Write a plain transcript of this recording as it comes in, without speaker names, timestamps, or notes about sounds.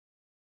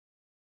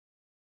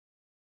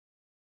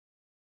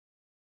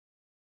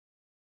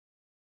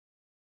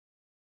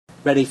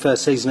Rene,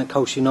 first season at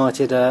Colchester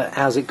United.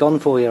 How's it gone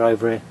for you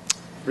over here?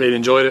 Really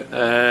enjoyed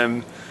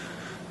it.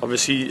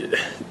 Obviously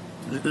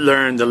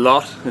learned a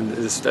lot, and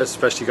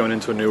especially going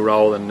into a new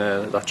role and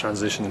that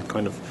transition,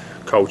 kind of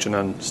coaching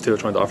and still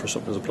trying to offer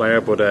something as a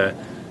player. But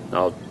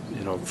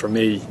for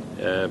me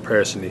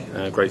personally,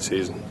 great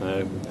season.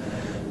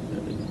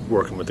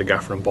 Working with the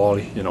gaffer and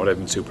Bally, they've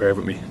been superb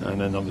with me, and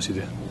then obviously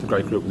the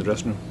great group in the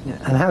dressing room. Yeah.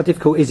 And how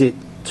difficult is it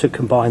to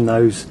combine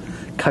those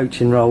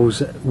coaching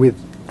roles with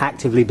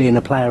actively being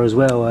a player as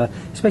well,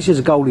 especially as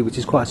a goalie, which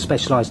is quite a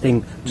specialised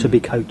thing to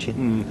be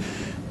coaching?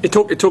 It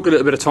took a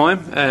little bit of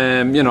time,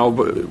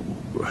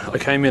 but I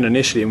came in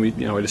initially and we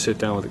had to sit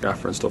down with the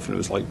gaffer and stuff, and it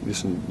was like,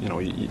 listen,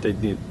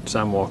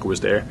 Sam Walker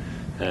was there.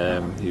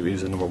 He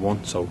was the number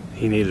one, so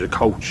he needed a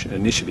coach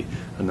initially,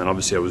 and then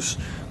obviously I was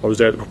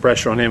there to put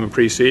pressure on him in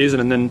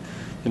pre-season, and then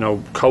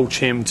coach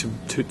him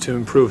to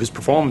improve his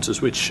performances,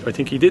 which I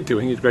think he did do.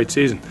 He had a great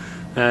season,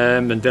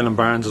 and Dylan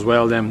Barnes as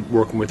well. Then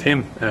working with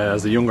him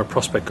as the younger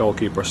prospect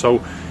goalkeeper.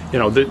 So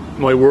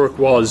my work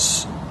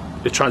was,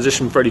 it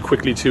transitioned very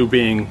quickly to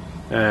being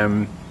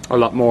a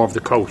lot more of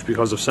the coach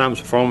because of Sam's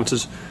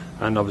performances.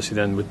 And obviously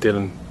then with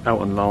Dylan out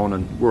on loan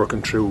and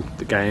working through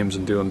the games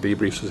and doing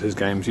debriefs of his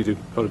games, he did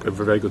a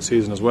very good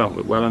season as well,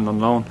 with Welland on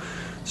loan.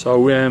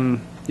 So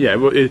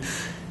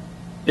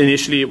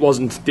initially it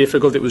wasn't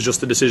difficult, it was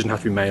just a decision had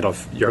to be made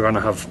of, you're going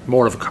to have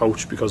more of a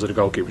coach because of the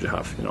goalkeepers you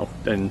have.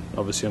 Then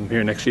obviously I'm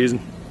here next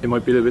season, it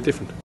might be a little bit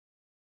different.